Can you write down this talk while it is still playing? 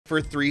For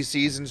 3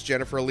 seasons,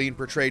 Jennifer Lien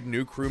portrayed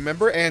new crew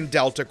member and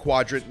Delta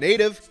Quadrant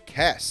native,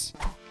 Kes.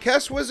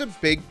 Kes was a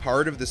big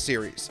part of the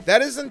series.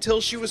 That is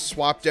until she was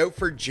swapped out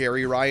for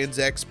Jerry Ryan's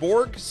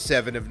ex-Borg,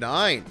 7 of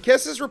 9.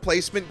 Kes's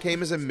replacement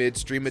came as a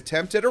midstream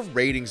attempt at a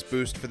ratings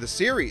boost for the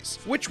series,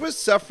 which was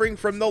suffering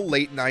from the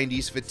late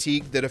 90s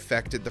fatigue that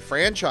affected the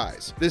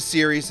franchise. The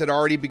series had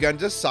already begun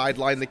to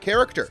sideline the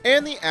character,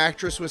 and the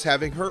actress was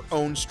having her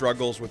own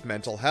struggles with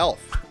mental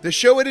health. The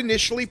show had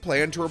initially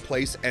planned to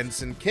replace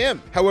Ensign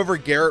Kim. However,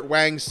 Garrett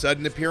Wang's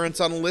sudden appearance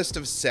on a list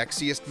of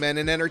sexiest men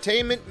in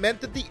entertainment meant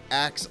that the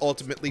axe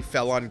ultimately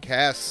fell on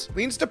Kes.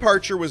 Lien's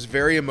departure was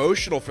very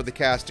emotional for the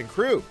cast and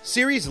crew.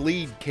 Series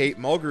lead Kate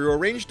Mulgrew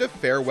arranged a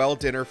farewell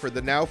dinner for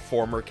the now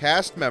former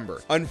cast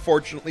member.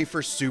 Unfortunately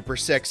for super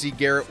sexy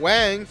Garrett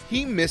Wang,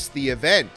 he missed the event.